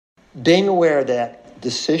being aware that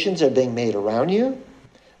decisions are being made around you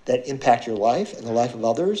that impact your life and the life of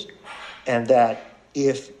others, and that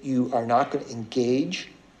if you are not going to engage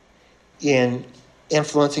in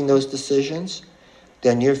influencing those decisions,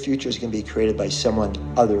 then your future is going to be created by someone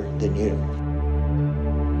other than you.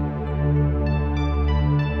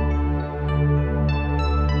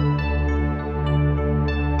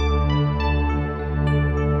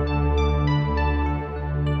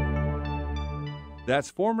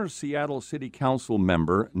 That's former Seattle City Council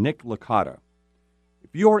member Nick Licata.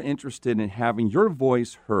 If you're interested in having your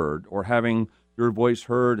voice heard or having your voice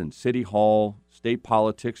heard in City Hall, state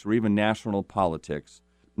politics, or even national politics,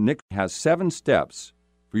 Nick has 7 steps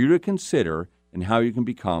for you to consider in how you can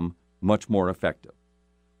become much more effective.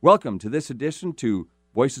 Welcome to this edition to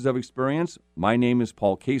Voices of Experience. My name is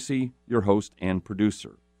Paul Casey, your host and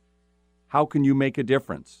producer. How can you make a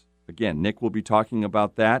difference? Again, Nick will be talking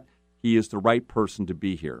about that. He is the right person to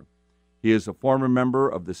be here. He is a former member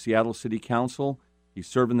of the Seattle City Council. He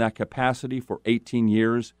served in that capacity for 18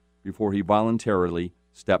 years before he voluntarily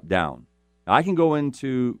stepped down. Now, I can go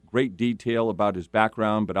into great detail about his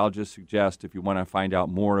background, but I'll just suggest if you want to find out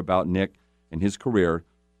more about Nick and his career,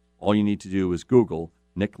 all you need to do is Google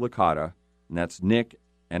Nick Licata, and that's Nick,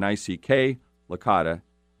 N-I-C-K, Licata,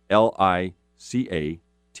 L-I-C-A-T-A.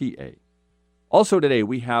 Also today,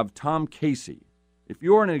 we have Tom Casey. If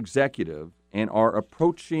you're an executive and are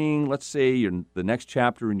approaching, let's say, the next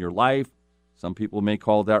chapter in your life, some people may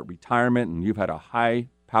call that retirement, and you've had a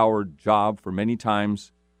high-powered job for many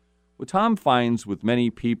times, what Tom finds with many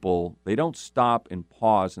people, they don't stop and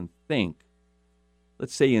pause and think,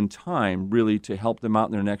 let's say in time, really to help them out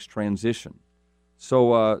in their next transition.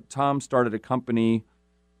 So Tom started a company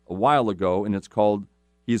a while ago, and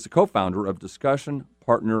he's the co-founder of Discussion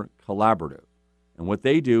Partner Collaborative. And what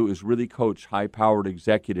they do is really coach high-powered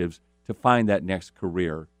executives to find that next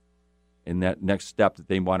career and that next step that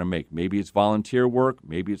they want to make. Maybe it's volunteer work,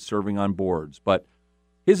 maybe it's serving on boards. But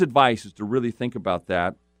his advice is to really think about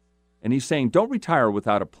that. And he's saying, don't retire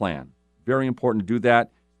without a plan. Very important to do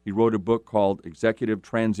that. He wrote a book called Executive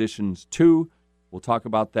Transitions 2. We'll talk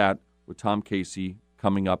about that with Tom Casey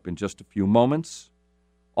coming up in just a few moments.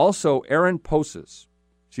 Also, Erin Poses.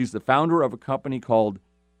 She's the founder of a company called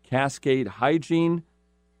Cascade Hygiene.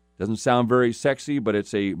 Doesn't sound very sexy, but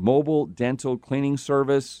it's a mobile dental cleaning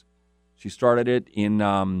service. She started it in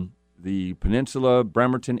the Peninsula,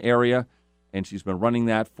 Bremerton area, and she's been running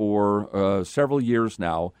that for several years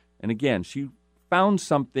now. And again, she found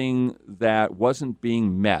something that wasn't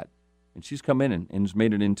being met, and she's come in and has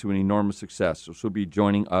made it into an enormous success. So she'll be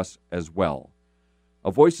joining us as well.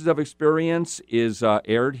 Voices of Experience is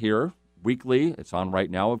aired here weekly. It's on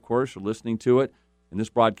right now, of course. You're listening to it. And this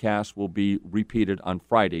broadcast will be repeated on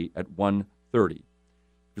Friday at 1:30. If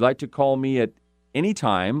you'd like to call me at any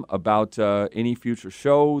time about any future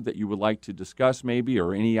show that you would like to discuss maybe,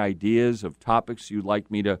 or any ideas of topics you'd like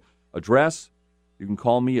me to address, you can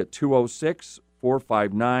call me at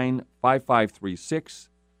 206-459-5536.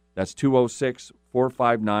 That's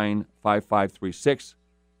 206-459-5536.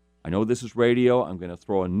 I know this is radio. I'm going to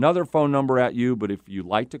throw another phone number at you, but if you'd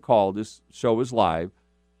like to call, this show is live,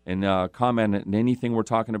 and comment on anything we're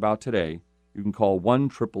talking about today, you can call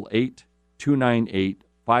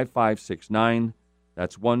 1-888-298-5569.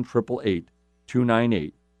 That's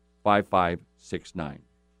 1-888-298-5569.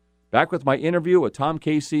 Back with my interview with Tom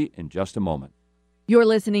Casey in just a moment. You're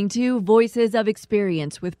listening to Voices of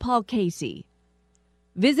Experience with Paul Casey.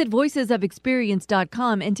 Visit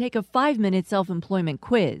voicesofexperience.com and take a 5-minute self-employment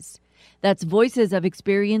quiz. That's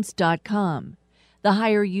voicesofexperience.com. The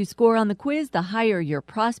higher you score on the quiz, the higher your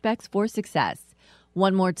prospects for success.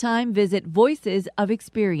 One more time, visit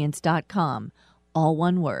voicesofexperience.com. All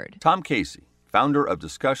one word. Tom Casey, founder of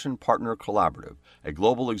Discussion Partner Collaborative, a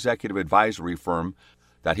global executive advisory firm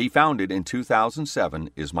that he founded in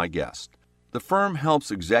 2007, is my guest. The firm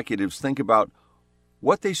helps executives think about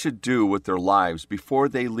what they should do with their lives before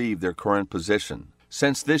they leave their current position.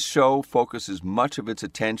 Since this show focuses much of its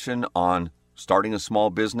attention on starting a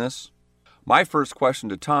small business, my first question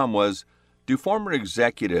to Tom was, do former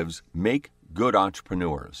executives make good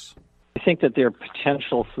entrepreneurs? I think that their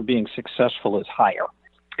potential for being successful is higher.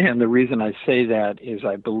 And the reason I say that is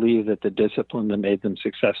I believe that the discipline that made them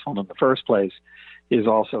successful in the first place is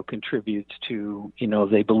also contributes to,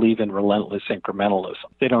 they believe in relentless incrementalism.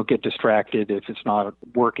 They don't get distracted if it's not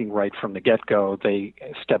working right from the get-go. They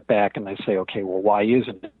step back and they say, okay, well, why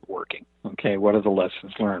isn't it working? Okay, what are the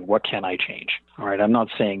lessons learned? What can I change? All right, I'm not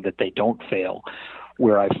saying that they don't fail.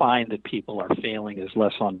 Where I find that people are failing is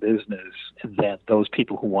less on business than those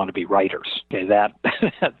people who want to be writers. Okay, that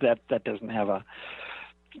doesn't have a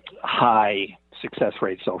high success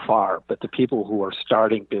rate so far, but the people who are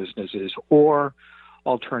starting businesses or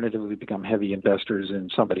alternatively become heavy investors in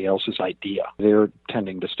somebody else's idea, they're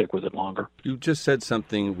tending to stick with it longer. You just said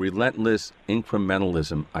something, relentless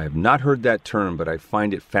incrementalism. I have not heard that term, but I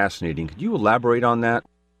find it fascinating. Could you elaborate on that?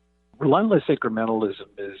 Relentless incrementalism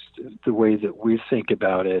is the way that we think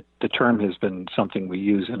about it. The term has been something we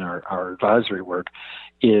use in our advisory work,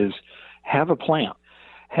 is have a plan,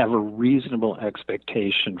 have a reasonable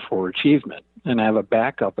expectation for achievement, and have a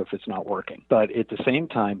backup if it's not working. But at the same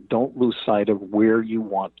time, don't lose sight of where you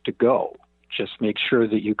want to go. Just make sure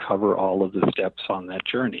that you cover all of the steps on that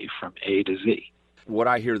journey from A to Z. What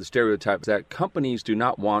I hear, the stereotype, is that companies do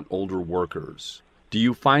not want older workers. Do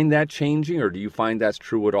you find that changing, or do you find that's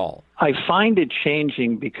true at all? I find it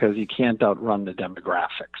changing because you can't outrun the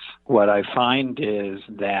demographics. What I find is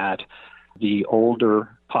that the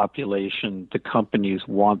older population, the companies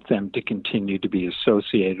want them to continue to be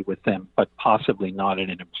associated with them, but possibly not in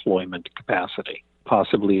an employment capacity,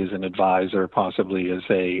 possibly as an advisor, possibly as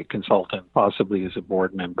a consultant, possibly as a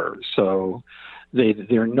board member. So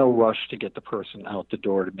they're in no rush to get the person out the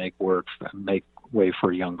door to make way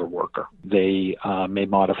for a younger worker. They may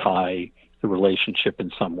modify the relationship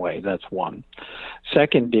in some way. That's one.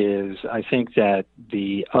 Second is, I think that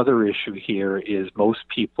the other issue here is most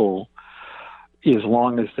people, as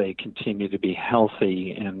long as they continue to be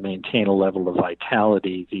healthy and maintain a level of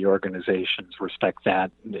vitality, the organizations respect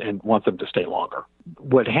that and want them to stay longer.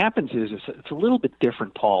 What happens is it's a little bit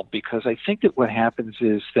different, Paul, because I think that what happens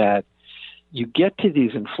is that you get to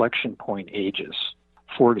these inflection point ages.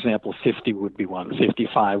 For example, 50 would be one,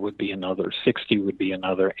 55 would be another, 60 would be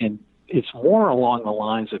another. And it's more along the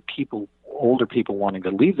lines of older people wanting to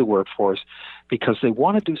leave the workforce because they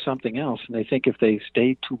want to do something else. And they think if they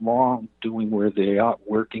stay too long doing where they are,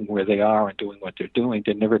 working where they are and doing what they're doing,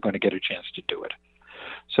 they're never going to get a chance to do it.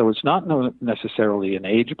 So it's not necessarily an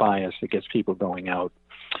age bias that gets people going out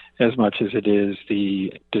as much as it is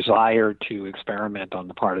the desire to experiment on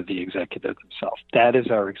the part of the executive themselves. That is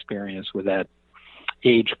our experience with that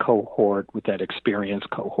age cohort, with that experience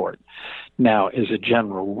cohort. Now, as a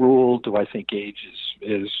general rule, do I think age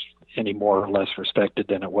is any more or less respected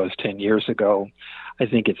than it was 10 years ago? I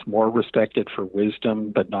think it's more respected for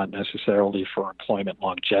wisdom, but not necessarily for employment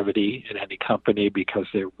longevity in any company because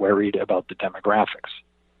they're worried about the demographics.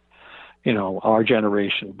 You know, our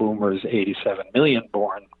generation, boomers, 87 million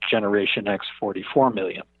born, Generation X, 44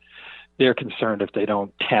 million. They're concerned if they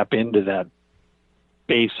don't tap into that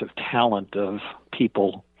base of talent of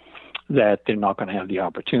people that they're not going to have the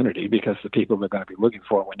opportunity because the people they're going to be looking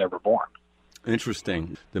for were never born.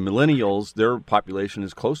 Interesting. The millennials, their population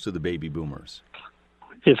is close to the baby boomers.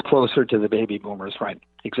 It's closer to the baby boomers, right?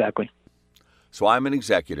 Exactly. So I'm an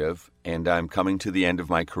executive, and I'm coming to the end of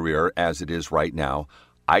my career as it is right now.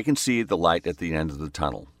 I can see the light at the end of the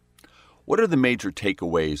tunnel. What are the major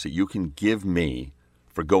takeaways that you can give me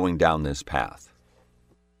for going down this path?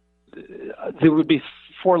 There would be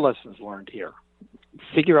 4 lessons learned here.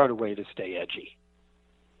 Figure out a way to stay edgy.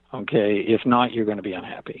 Okay? If not, you're going to be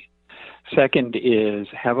unhappy. Second is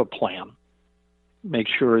have a plan. Make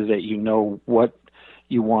sure that you know what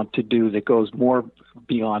you want to do that goes more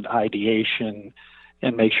beyond ideation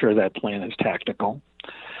and make sure that plan is tactical.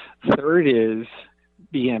 Third is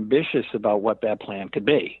be ambitious about what that plan could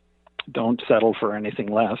be. Don't settle for anything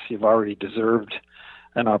less. You've already deserved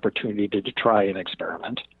an opportunity to try an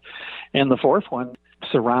experiment. And the fourth one,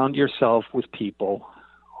 surround yourself with people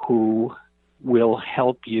who will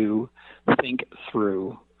help you think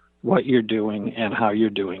through what you're doing and how you're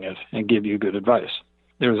doing it and give you good advice.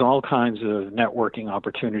 There's all kinds of networking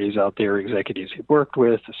opportunities out there, executives you've worked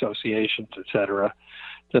with, associations, et cetera,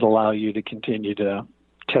 that allow you to continue to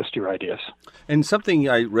test your ideas. And something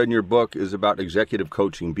I read in your book is about executive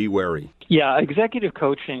coaching. Be wary. Yeah, executive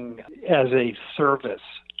coaching as a service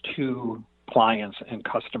to clients and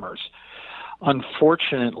customers,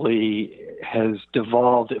 unfortunately, has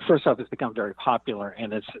devolved. First off, it's become very popular,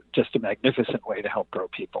 and it's just a magnificent way to help grow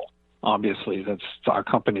people. Obviously, that's our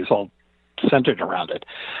company is all centered around it.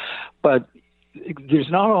 But there's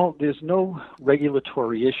no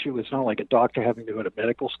regulatory issue. It's not like a doctor having to go to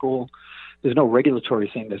medical school. There's no regulatory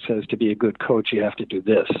thing that says to be a good coach, you have to do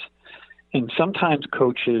this. And sometimes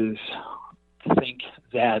coaches think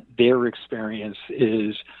that their experience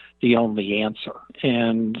is the only answer.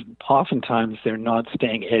 And oftentimes they're not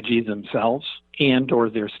staying edgy themselves and or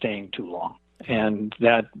they're staying too long. And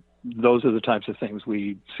those are the types of things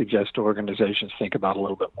we suggest to organizations think about a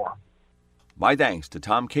little bit more. My thanks to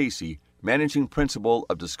Tom Casey, Managing Principal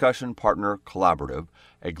of Discussion Partner Collaborative,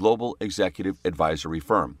 a global executive advisory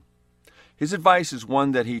firm. His advice is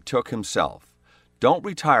one that he took himself. Don't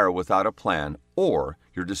retire without a plan, or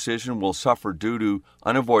your decision will suffer due to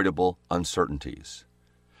unavoidable uncertainties.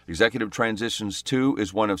 Executive Transitions 2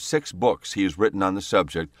 is one of 6 books he has written on the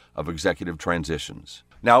subject of executive transitions.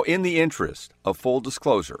 Now, in the interest of full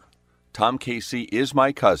disclosure, Tom Casey is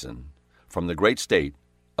my cousin from the great state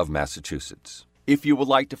of Massachusetts. If you would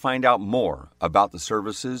like to find out more about the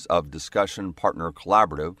services of Discussion Partner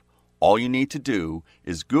Collaborative, all you need to do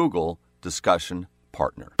is Google Discussion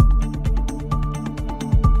Partner.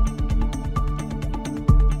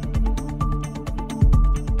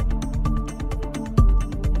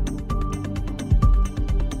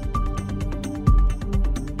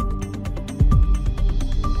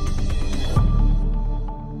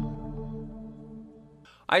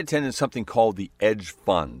 I attended something called the Edge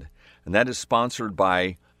Fund, and that is sponsored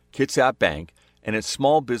by Kitsap Bank, and it's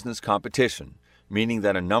small business competition, meaning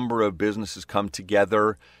that a number of businesses come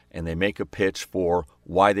together and they make a pitch for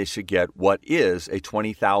why they should get what is a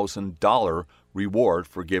 $20,000 reward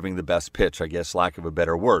for giving the best pitch, I guess, lack of a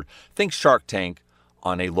better word. Think Shark Tank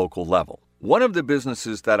on a local level. One of the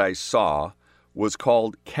businesses that I saw was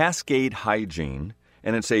called Cascade Hygiene,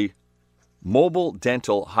 and it's a mobile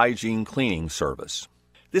dental hygiene cleaning service.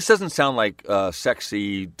 This doesn't sound like a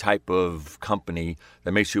sexy type of company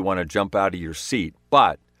that makes you want to jump out of your seat,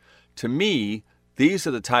 but to me, these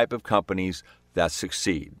are the type of companies that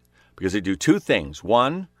succeed because they do 2 things.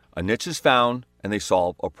 1, a niche is found and they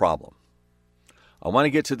solve a problem. I want to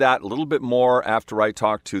get to that a little bit more after I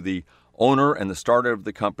talk to the owner and the starter of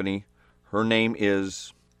the company. Her name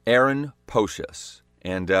is Erin Pocious,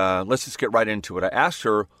 and let's just get right into it. I asked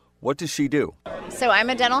her, what does she do? So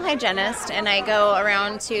I'm a dental hygienist, and I go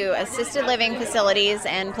around to assisted living facilities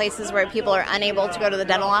and places where people are unable to go to the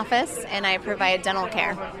dental office, and I provide dental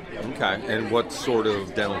care. Okay, and what sort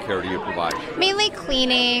of dental care do you provide? Mainly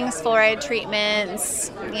cleanings, fluoride treatments,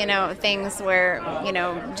 things where,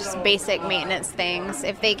 just basic maintenance things.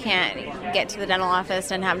 If they can't get to the dental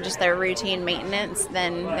office and have just their routine maintenance,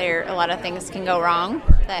 then a lot of things can go wrong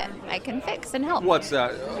that I can fix and help. What's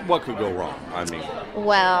that? What could go wrong?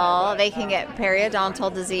 Well, they can get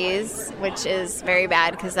periodontal disease, which is very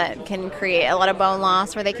bad because that can create a lot of bone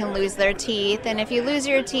loss where they can lose their teeth. And if you lose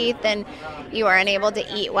your teeth, then you are unable to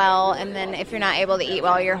eat well. And then if you're not able to eat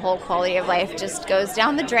well, your whole quality of life just goes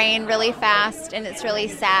down the drain really fast, and it's really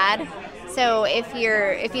sad. So if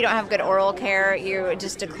you don't have good oral care, you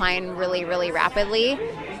just decline really, really rapidly.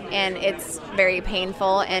 And it's very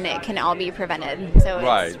painful, and it can all be prevented. So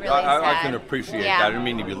right. It's really sad. I can appreciate that. I didn't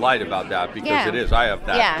mean to be light about that because it is. I have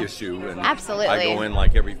that issue. And absolutely. I go in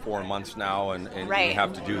like every 4 months now, and right. You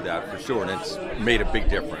have to do that for sure. And it's made a big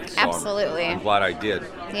difference. So absolutely. I'm glad I did.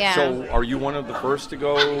 Yeah. So are you one of the first to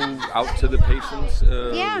go out to the patients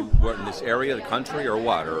what, in this area, the country, or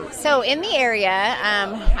what? So in the area,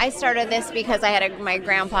 I started this because I had my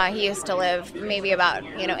grandpa. He used to live maybe about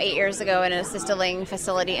 8 years ago in an assisted living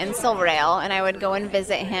facility in Silverdale, and I would go and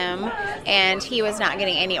visit him, and he was not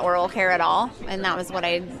getting any oral care at all, and that was what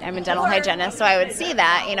I'm a dental hygienist, so I would see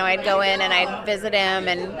that, I'd go in and I'd visit him,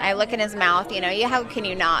 and I look in his mouth, how can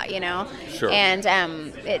you not, Sure. And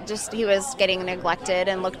he was getting neglected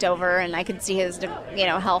and looked over, and I could see his,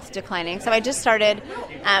 health declining, so I just started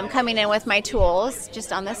coming in with my tools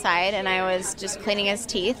just on the side, and I was just cleaning his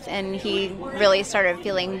teeth, and he really started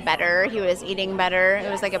feeling better. He was eating better. It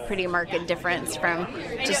was like a pretty marked difference from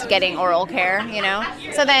just getting oral care,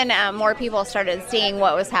 So then more people started seeing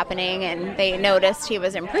what was happening, and they noticed he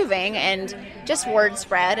was improving, and just word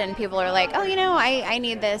spread, and people are like, oh, I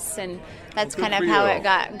need this, and that's kind of how it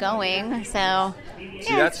got going. So,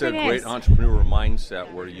 see, that's a great entrepreneurial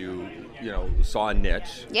mindset where you saw a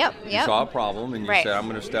niche. Yep. You saw a problem, and you right. said, I'm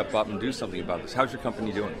going to step up and do something about this. How's your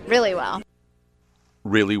company doing? Really well.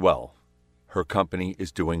 Really well. Her company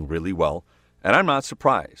is doing really well, and I'm not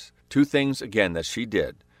surprised. 2 things, again, that she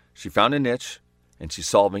did. She found a niche, and she's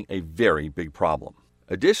solving a very big problem.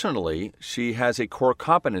 Additionally, she has a core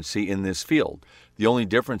competency in this field. The only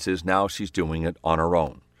difference is now she's doing it on her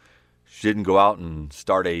own. She didn't go out and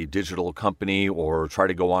start a digital company or try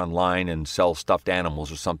to go online and sell stuffed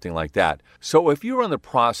animals or something like that. So if you're in the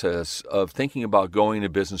process of thinking about going into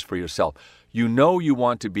business for yourself, you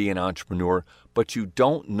want to be an entrepreneur, but you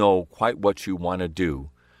don't know quite what you want to do.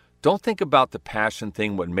 Don't think about the passion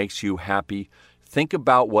thing, what makes you happy. Think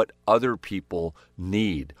about what other people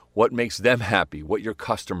need, what makes them happy, what your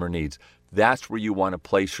customer needs. That's where you want to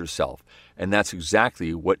place yourself. And that's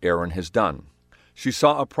exactly what Erin has done. She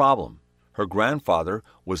saw a problem. Her grandfather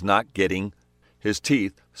was not getting his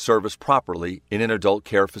teeth serviced properly in an adult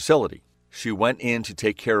care facility. She went in to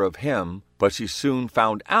take care of him, but she soon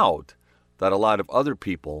found out that a lot of other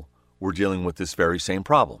people were dealing with this very same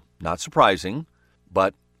problem. Not surprising,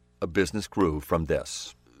 but a business grew from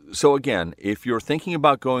this. So again, if you're thinking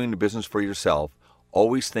about going into business for yourself,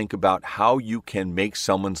 always think about how you can make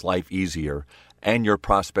someone's life easier, and your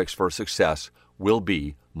prospects for success will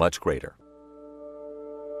be much greater.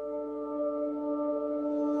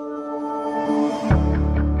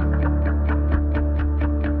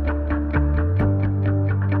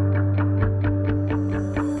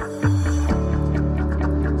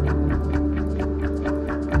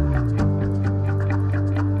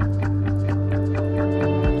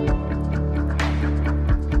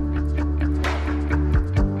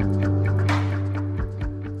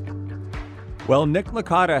 Well, Nick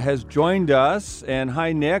Licata has joined us. And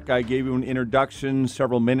hi, Nick. I gave you an introduction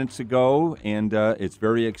several minutes ago, and it's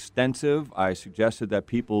very extensive. I suggested that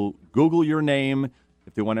people Google your name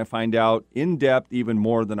if they want to find out in depth even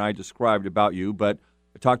more than I described about you. But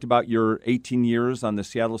I talked about your 18 years on the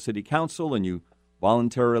Seattle City Council, and you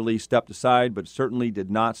voluntarily stepped aside, but certainly did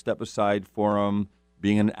not step aside from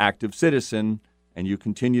being an active citizen, and you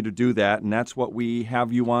continue to do that. And that's what we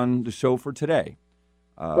have you on the show for today.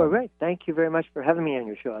 Well, great. Thank you very much for having me on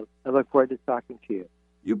your show. I look forward to talking to you.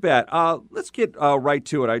 You bet. Let's get right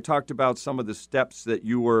to it. I talked about some of the steps that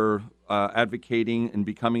you were advocating in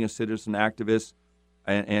becoming a citizen activist,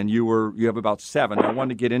 and you have about 7. I want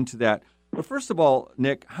to get into that. But first of all,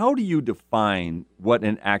 Nick, how do you define what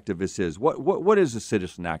an activist is? What is a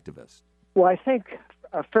citizen activist? Well, I think,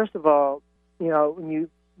 first of all, when you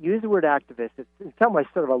use the word activist, it's in some ways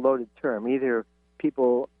sort of a loaded term. Either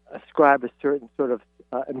people ascribe a certain sort of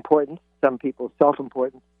importance, some people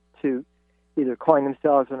self-importance, to either calling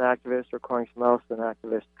themselves an activist or calling someone else an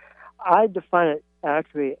activist. I define it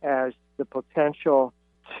actually as the potential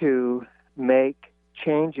to make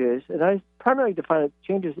changes, and I primarily define it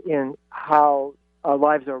changes in how our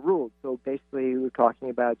lives are ruled. So basically, we're talking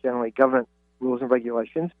about generally government rules and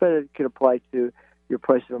regulations, but it could apply to your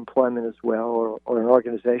place of employment as well, or an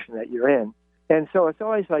organization that you're in. And so it's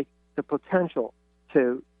always like the potential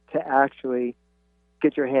to actually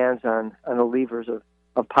get your hands on the levers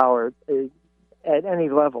of power at any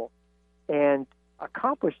level and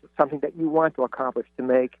accomplish something that you want to accomplish to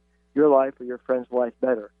make your life or your friend's life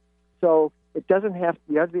better. So it doesn't have to,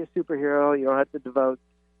 you have to be a superhero. You don't have to devote,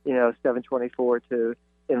 7/24 to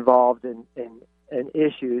involved in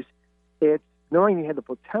issues. It's knowing you have the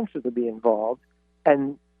potential to be involved.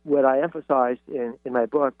 And what I emphasize in my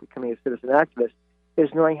book, Becoming a Citizen Activist, is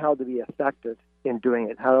knowing how to be effective in doing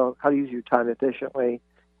it, how to use your time efficiently,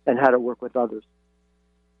 and how to work with others.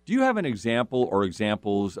 Do you have an example or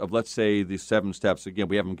examples of, let's say, the 7 steps? Again,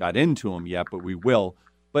 we haven't got into them yet, but we will.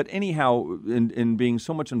 But anyhow, in being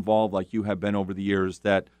so much involved like you have been over the years,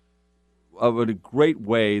 that of a great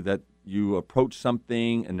way that you approached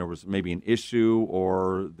something and there was maybe an issue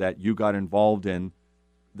or that you got involved in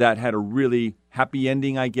that had a really happy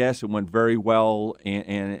ending, I guess. It went very well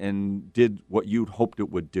and did what you'd hoped it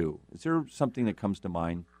would do. Is there something that comes to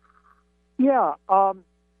mind? Yeah.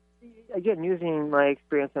 Again, using my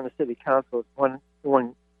experience on the city council is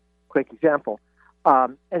one quick example.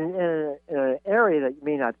 And in an area that you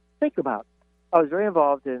may not think about, I was very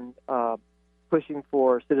involved in pushing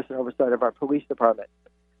for citizen oversight of our police department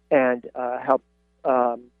and helped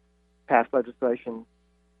pass legislation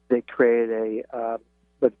that created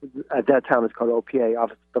but at that time it's called OPA,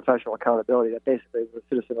 Office of Professional Accountability, that basically was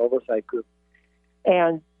a citizen oversight group.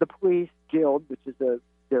 And the police guild, which is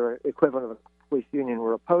their equivalent of a police union,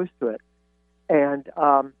 were opposed to it. And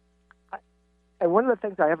one of the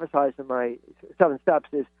things I emphasize in my 7 steps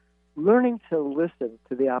is learning to listen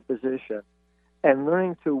to the opposition and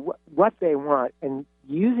learning to what they want and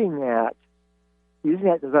using that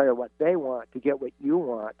desire, what they want, to get what you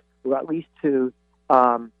want, or at least to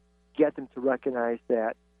get them to recognize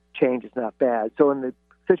that change is not bad. So in the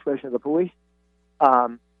situation of the police,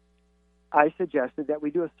 I suggested that we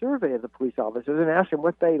do a survey of the police officers and ask them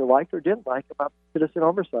what they liked or didn't like about citizen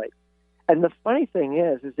oversight. And the funny thing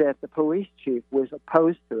is that the police chief was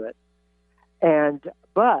opposed to it.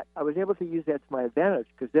 But I was able to use that to my advantage,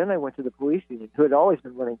 because then I went to the police union, who had always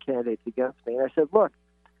been running candidates against me, and I said, "Look,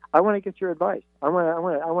 I want to get your advice. I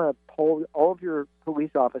want to poll all of your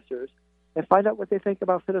police officers and find out what they think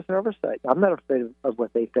about citizen oversight. I'm not afraid of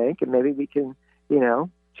what they think, and maybe we can,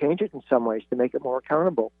 change it in some ways to make it more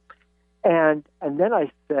accountable." And then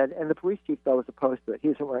I said, and the police chief though was opposed to it. He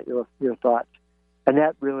doesn't want your thoughts, and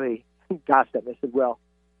that really got them. I said, "Well,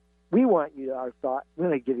 we want our thoughts. We're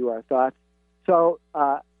going to give you our thoughts." So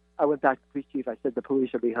I went back to the police chief. I said, "The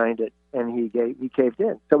police are behind it," and he caved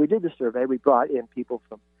in. So we did the survey. We brought in people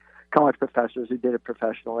from college professors who did it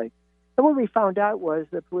professionally. And what we found out was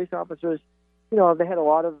that police officers, they had a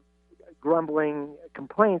lot of grumbling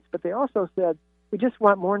complaints, but they also said we just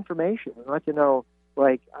want more information. We want to know,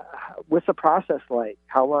 like, what's the process like?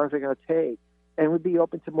 How long is it going to take? And we'd be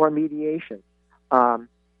open to more mediation.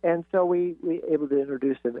 And so we able to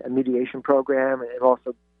introduce a mediation program, and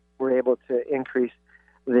also were able to increase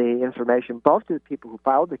the information both to the people who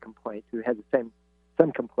filed the complaint, who had the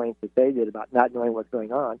some complaints that they did about not knowing what's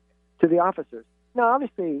going on, to the officers. Now,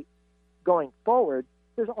 obviously, going forward,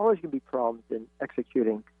 there's always going to be problems in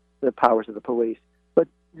executing the powers of the police. But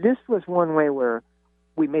this was one way where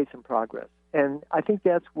we made some progress. And I think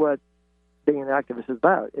that's what being an activist is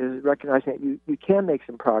about, is recognizing that you can make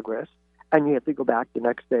some progress, and you have to go back the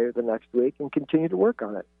next day or the next week and continue to work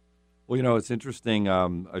on it. Well, it's interesting.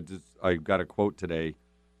 I got a quote today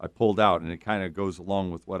I pulled out, and it kind of goes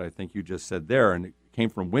along with what I think you just said there. And it came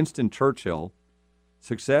from Winston Churchill.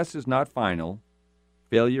 Success is not final.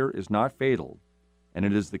 Failure is not fatal. And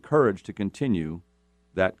it is the courage to continue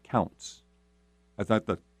that counts. I thought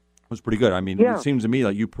that was pretty good. I mean, It seems to me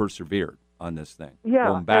like you persevered on this thing. Yeah.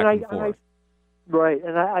 Going back and forth. Right.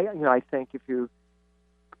 And I think if you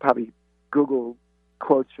probably Google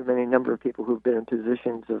quotes from any number of people who've been in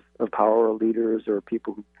positions of power, or leaders, or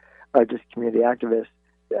people who are just community activists,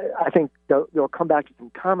 I think they'll come back to some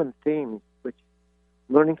common themes, which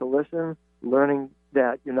learning to listen, learning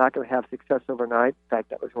that you're not going to have success overnight. In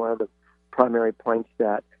fact, that was one of the primary points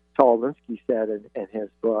that Saul Alinsky said in his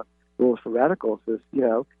book, Rules for Radicals, is,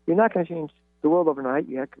 you're not going to change the world overnight.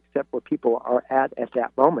 You have to accept where people are at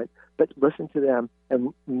that moment, but listen to them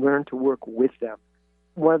and learn to work with them.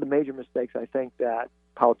 One of the major mistakes I think that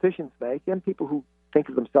politicians make, and people who think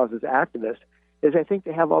of themselves as activists, is they think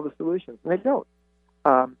they have all the solutions, and they don't.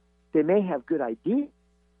 They may have good ideas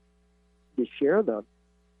to share them,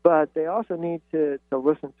 but they also need to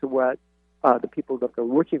listen to what the people that they're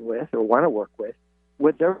working with or want to work with,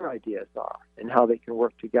 what their ideas are and how they can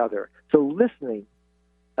work together. So listening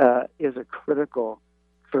is a critical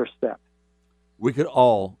first step. We could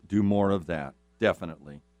all do more of that,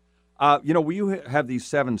 definitely. We have these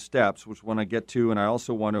 7 steps, which when I get to, and I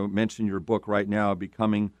also want to mention your book right now,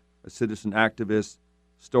 Becoming a Citizen Activist,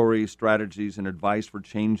 Stories, Strategies, and Advice for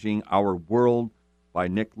Changing Our World by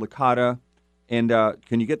Nick Licata. And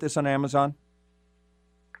can you get this on Amazon?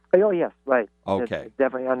 Oh, yes, right. Okay. It's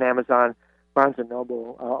definitely on Amazon. Barnes &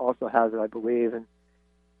 Noble also has it, I believe, and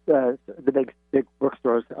the big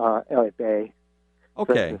bookstores, Elliott Bay.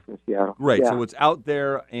 Okay, in Seattle. Great. Yeah. So it's out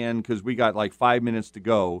there, and because we got like 5 minutes to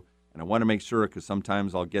go, and I want to make sure, because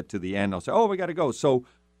sometimes I'll get to the end, I'll say, we got to go. So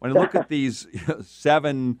when I look at these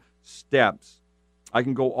 7 steps, I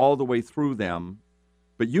can go all the way through them,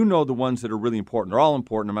 but you know the ones that are really important. They're all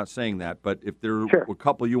important. I'm not saying that, but if there are a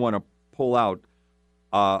couple you want to pull out,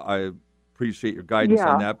 I appreciate your guidance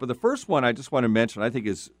on that. But the first one I just want to mention, I think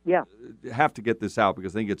is, have to get this out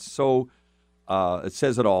because I think it's so, it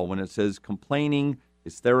says it all when it says complaining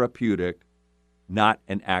is therapeutic, not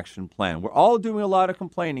an action plan. We're all doing a lot of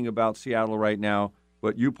complaining about Seattle right now,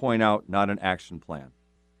 but you point out not an action plan.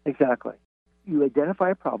 Exactly. You identify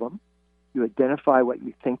a problem. You identify what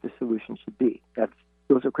you think the solution should be.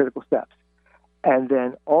 Those are critical steps. And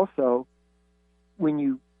then also, when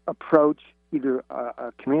you approach either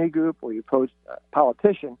a community group or you approach a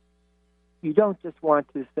politician, you don't just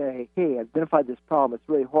want to say, hey, I identified this problem, it's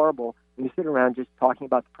really horrible, and you sit around just talking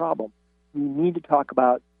about the problem. You need to talk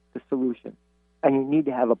about the solution, and you need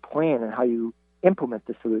to have a plan on how you implement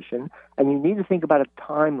the solution, and you need to think about a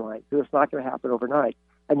timeline, because it's not going to happen overnight,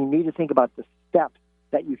 and you need to think about the steps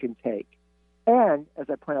that you can take. And, as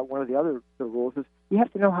I point out, one of the other rules is you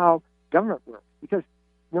have to know how government works, because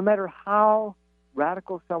no matter how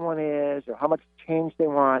radical someone is or how much change they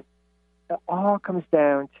want, it all comes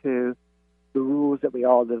down to the rules that we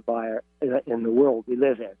all live by in the world we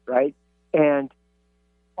live in, right? And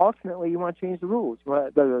ultimately, you want to change the rules,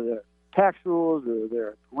 whether they're tax rules or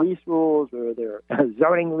they're police rules or they're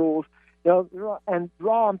zoning rules, and they're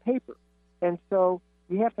all on paper. And so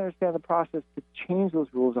you have to understand the process to change those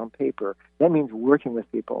rules on paper. That means working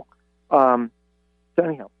with people. So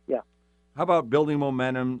anyhow, yeah. How about building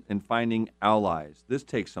momentum and finding allies? This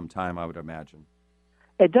takes some time, I would imagine.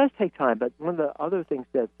 It does take time, but one of the other things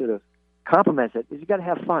that sort of complements it is you got to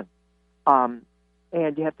have fun,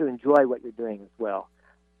 and you have to enjoy what you're doing as well.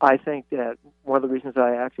 I think that one of the reasons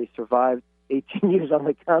I actually survived 18 years on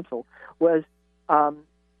the council was I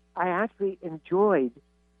actually enjoyed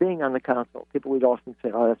being on the council. People would often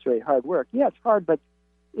say, "Oh, that's really hard work." Yeah, it's hard, but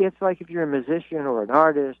it's like if you're a musician or an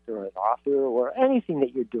artist or an author or anything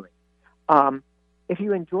that you're doing. If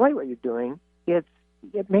you enjoy what you're doing, it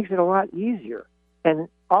makes it a lot easier. And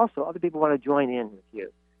also, other people want to join in with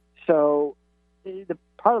you. So the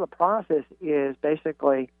part of the process is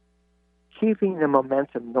basically keeping the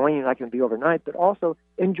momentum, knowing you're not going to be overnight, but also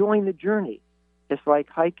enjoying the journey. Just like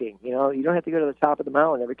hiking, you don't have to go to the top of the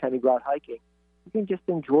mountain every time you go out hiking. You can just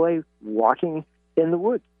enjoy walking in the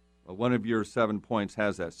woods. Well, one of your 7 points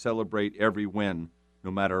has that: celebrate every win,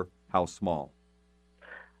 no matter how small.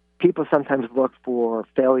 People sometimes look for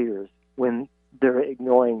failures when they're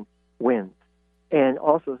ignoring wins. And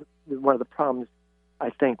also, one of the problems I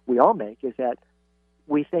think we all make is that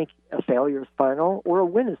we think a failure is final or a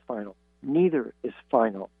win is final. Neither is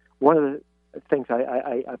final. One of the things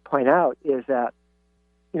I point out is that,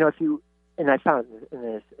 if you, and I found in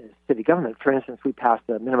the city government, for instance, we passed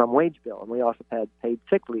a minimum wage bill, and we also had paid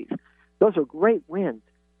sick leave. Those are great wins.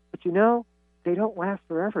 But they don't last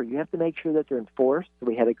forever. You have to make sure that they're enforced. So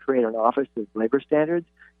we had to create an office of labor standards.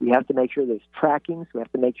 You have to make sure there's tracking. So we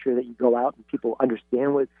have to make sure that you go out and people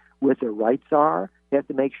understand what their rights are. You have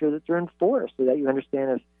to make sure that they're enforced so that you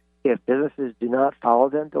understand if businesses do not follow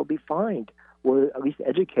them, they'll be fined, or at least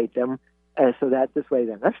educate them so that this way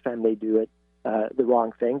the next time they do it, the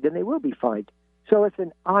wrong thing, then they will be fined. So it's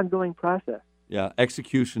an ongoing process. Yeah,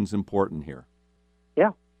 execution's important here.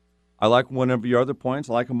 Yeah. I like one of your other points.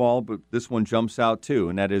 I like them all, but this one jumps out too,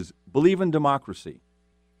 and that is believe in democracy.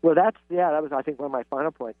 Well, that was, I think, one of my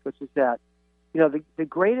final points, which is that, the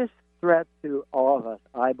greatest threat to all of us,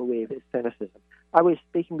 I believe, is cynicism. I was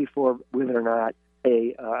speaking before, believe it or not,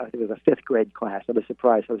 I think it was a 5th grade class. I was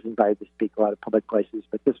surprised. I was invited to speak a lot of public places,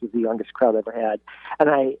 but this was the youngest crowd I ever had.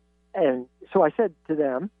 And so I said to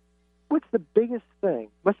them, what's the biggest thing?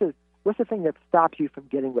 What's the thing that stops you from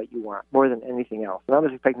getting what you want more than anything else? And I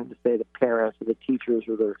was expecting to say the parents or the teachers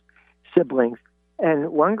or their siblings.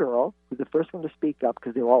 And one girl, who was the first one to speak up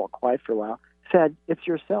because they were all quiet for a while, said, it's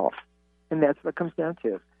yourself. And that's what it comes down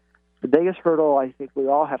to. The biggest hurdle I think we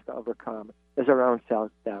all have to overcome is our own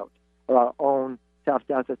self-doubt, or our own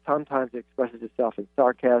self-doubt that sometimes expresses itself in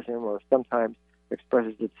sarcasm or sometimes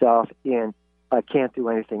expresses itself in I can't do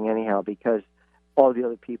anything anyhow because all the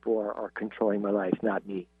other people are controlling my life, not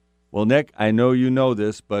me. Well, Nick, I know you know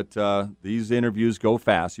this, but these interviews go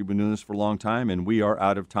fast. You've been doing this for a long time, and we are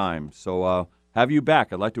out of time. So have you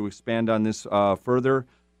back. I'd like to expand on this further.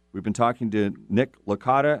 We've been talking to Nick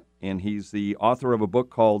Licata, and he's the author of a book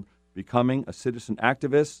called Becoming a Citizen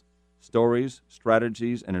Activist, Stories,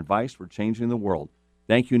 Strategies, and Advice for Changing the World.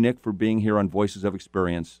 Thank you, Nick, for being here on Voices of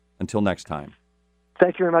Experience. Until next time.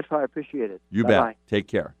 Thank you very much, Paul. I appreciate it. You Bye-bye. bet. Take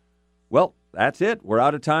care. Well, that's it. We're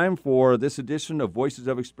out of time for this edition of Voices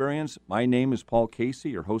of Experience. My name is Paul Casey,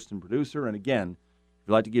 your host and producer. And again, if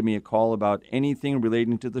you'd like to give me a call about anything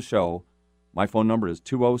relating to the show, my phone number is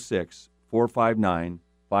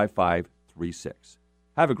 206-459-5536.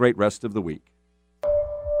 Have a great rest of the week.